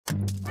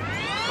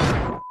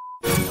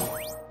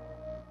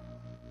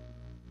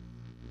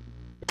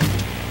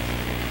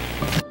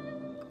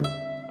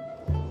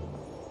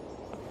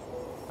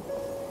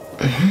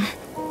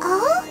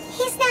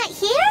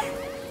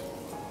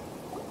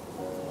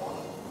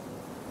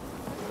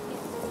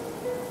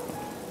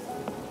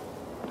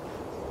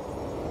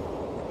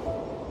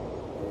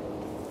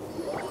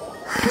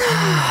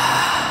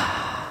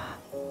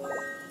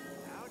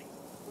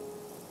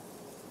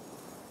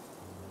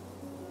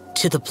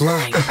To the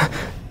blind,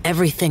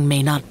 everything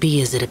may not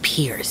be as it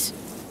appears.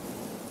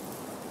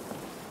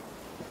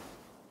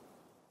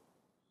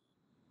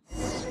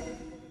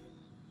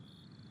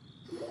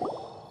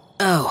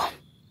 Oh,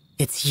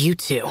 it's you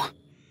two.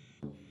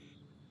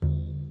 We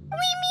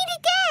meet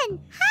again!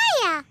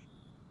 Hiya!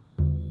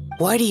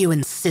 Why do you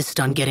insist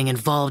on getting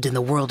involved in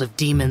the world of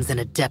demons and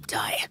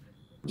adepti?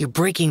 You're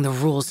breaking the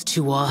rules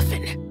too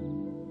often.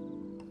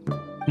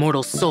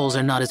 Mortal souls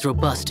are not as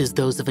robust as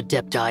those of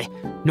adepti,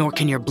 nor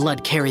can your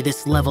blood carry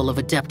this level of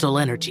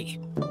adeptal energy.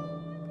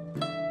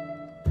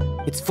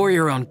 It's for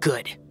your own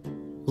good.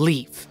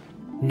 Leave.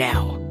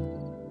 Now.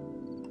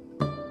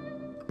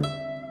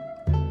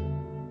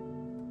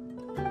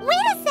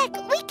 Wait a sec!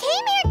 We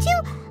came here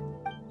to...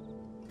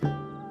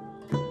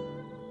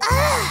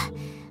 Ugh!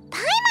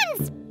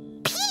 Paimon's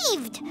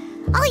peeved!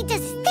 All he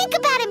does is think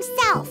about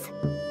himself!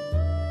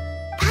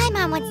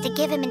 Paimon wants to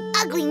give him an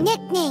ugly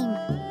nickname.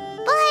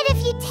 But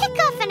if you tick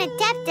off an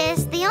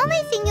Adeptus, the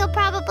only thing you'll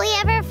probably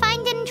ever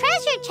find in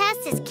treasure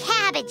chests is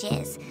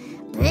cabbages.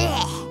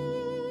 Blech.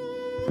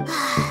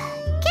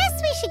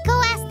 Guess we should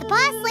go ask the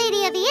boss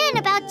lady of the inn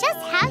about just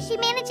how she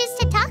manages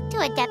to talk to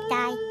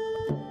Adepti.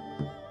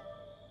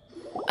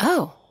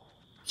 Oh,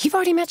 you've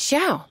already met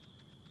Xiao.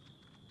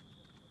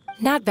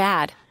 Not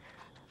bad.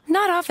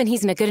 Not often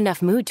he's in a good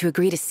enough mood to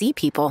agree to see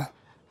people.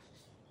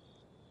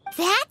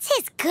 That's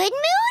his good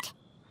mood?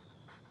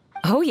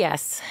 Oh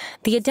yes,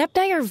 the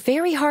Adepti are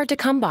very hard to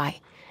come by.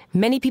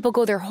 Many people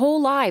go their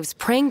whole lives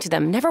praying to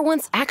them, never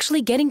once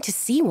actually getting to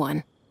see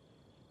one.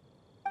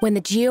 When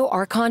the Geo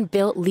Archon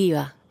built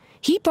Liyue,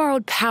 he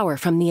borrowed power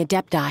from the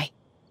Adepti.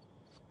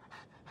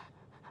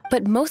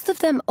 But most of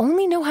them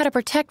only know how to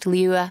protect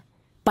Liyue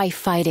by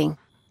fighting.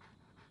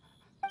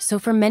 So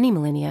for many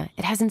millennia,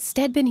 it has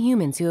instead been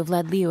humans who have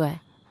led Liyue.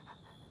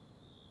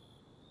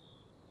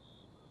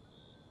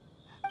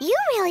 You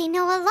really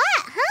know a lot,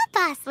 huh,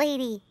 boss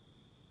lady?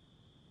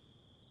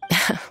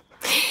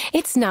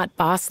 It's not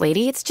boss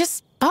lady, it's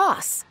just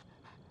boss.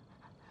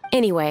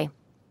 Anyway,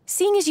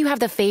 seeing as you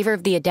have the favor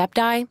of the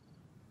Adepti,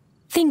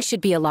 things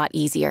should be a lot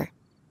easier.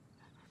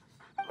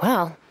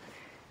 Well,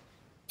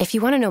 if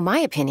you want to know my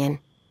opinion,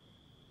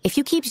 if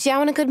you keep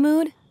Xiao in a good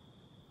mood,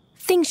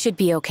 things should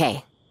be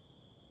okay.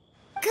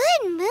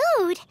 Good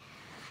mood?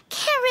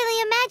 Can't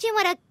really imagine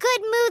what a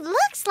good mood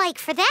looks like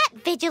for that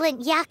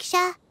Vigilant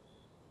Yaksha.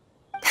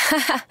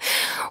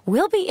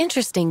 Will be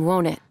interesting,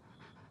 won't it?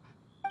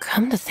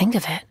 Come to think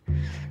of it,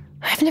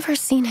 I've never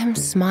seen him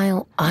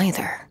smile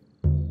either.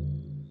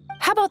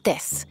 How about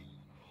this?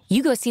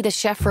 You go see the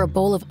chef for a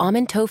bowl of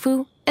almond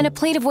tofu and a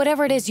plate of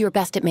whatever it is you're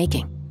best at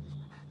making.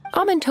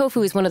 Almond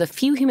tofu is one of the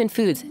few human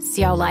foods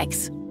Xiao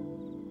likes.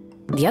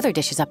 The other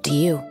dish is up to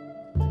you.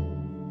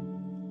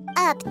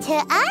 Up to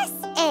us,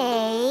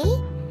 eh?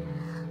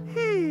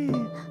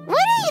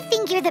 What do you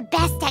think you're the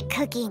best at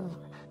cooking?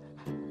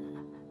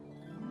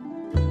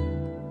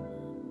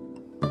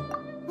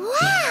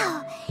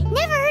 Wow!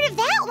 Never heard of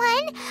that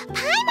one!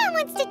 Paimon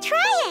wants to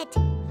try it!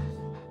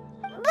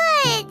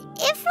 But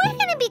if we're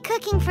gonna be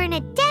cooking for an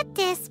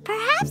Adeptus,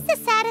 perhaps a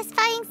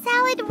satisfying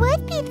salad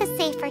would be the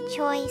safer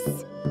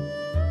choice.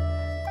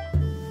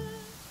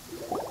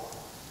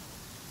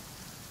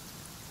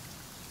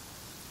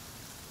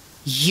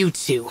 You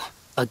two,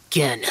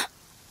 again.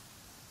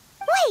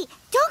 Wait!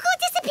 Don't go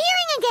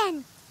disappearing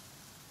again!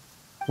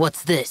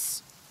 What's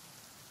this?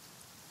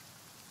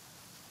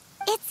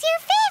 It's your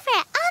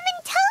favorite,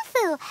 almond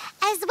tofu,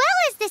 as well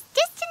as this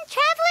distant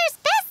traveler's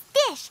best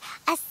dish,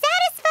 a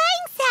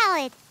satisfying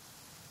salad.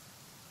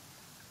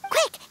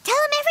 Quick, tell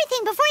him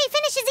everything before he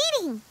finishes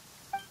eating.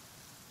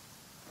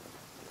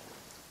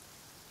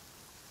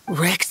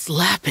 Rex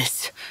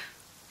Lapis.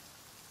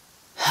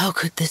 How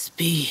could this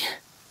be?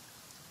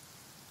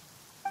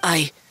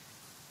 I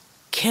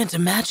can't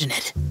imagine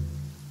it.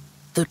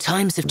 Though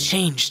times have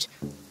changed,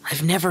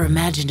 I've never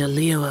imagined a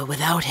Liyue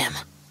without him.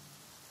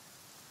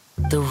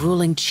 The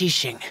ruling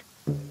Qixing.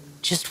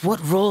 Just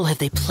what role have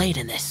they played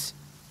in this?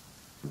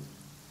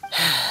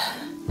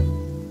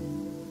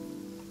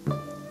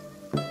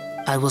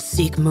 I will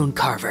seek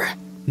Mooncarver,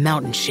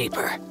 Mountain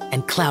Shaper,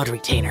 and Cloud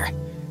Retainer.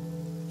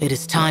 It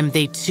is time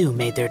they too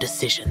made their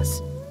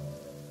decisions.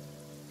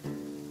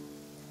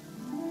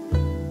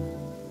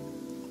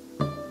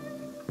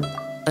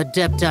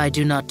 Adepti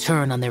do not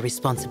turn on their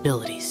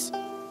responsibilities.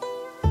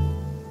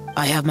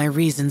 I have my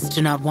reasons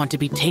to not want to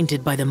be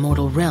tainted by the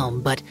mortal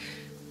realm, but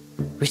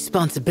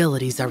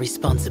responsibilities are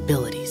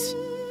responsibilities.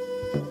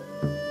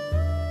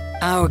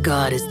 Our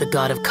god is the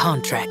god of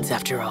contracts,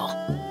 after all.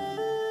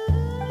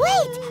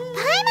 Wait!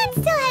 Paimon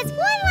still has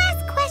one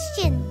last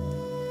question.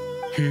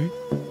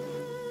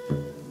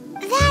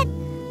 That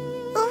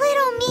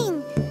little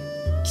Ming,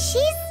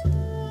 she's...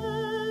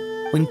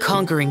 When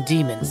conquering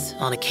demons,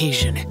 on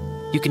occasion,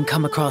 you can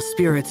come across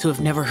spirits who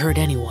have never hurt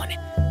anyone,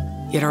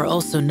 yet are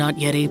also not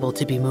yet able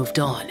to be moved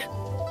on.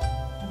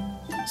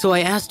 So I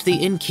asked the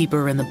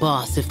innkeeper and the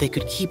boss if they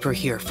could keep her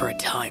here for a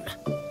time.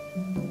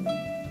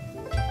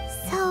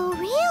 So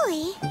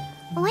really,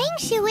 Wang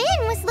Shuin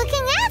was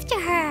looking after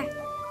her.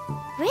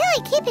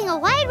 Really keeping a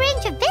wide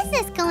range of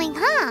business going,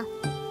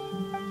 huh?